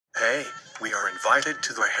Hey, we are invited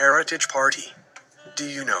to the Heritage Party. Do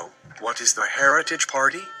you know what is the Heritage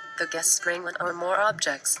Party? The guests bring one or more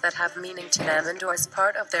objects that have meaning to them and or is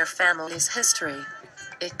part of their family's history.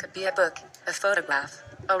 It could be a book, a photograph,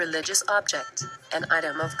 a religious object, an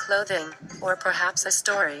item of clothing, or perhaps a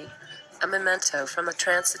story. A memento from a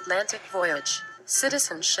transatlantic voyage,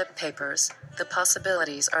 citizenship papers, the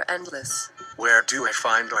possibilities are endless. Where do I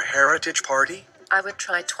find the Heritage Party? I would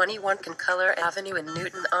try 21 Concolor Avenue in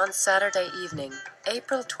Newton on Saturday evening,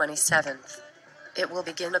 April 27th. It will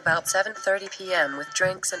begin about 7:30 p.m. with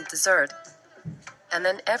drinks and dessert. And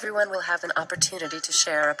then everyone will have an opportunity to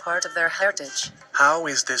share a part of their heritage. How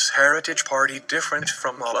is this Heritage Party different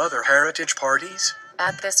from all other Heritage Parties?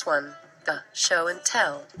 At this one, the show and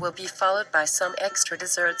tell will be followed by some extra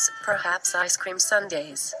desserts, perhaps ice cream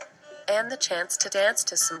sundaes, and the chance to dance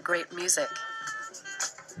to some great music.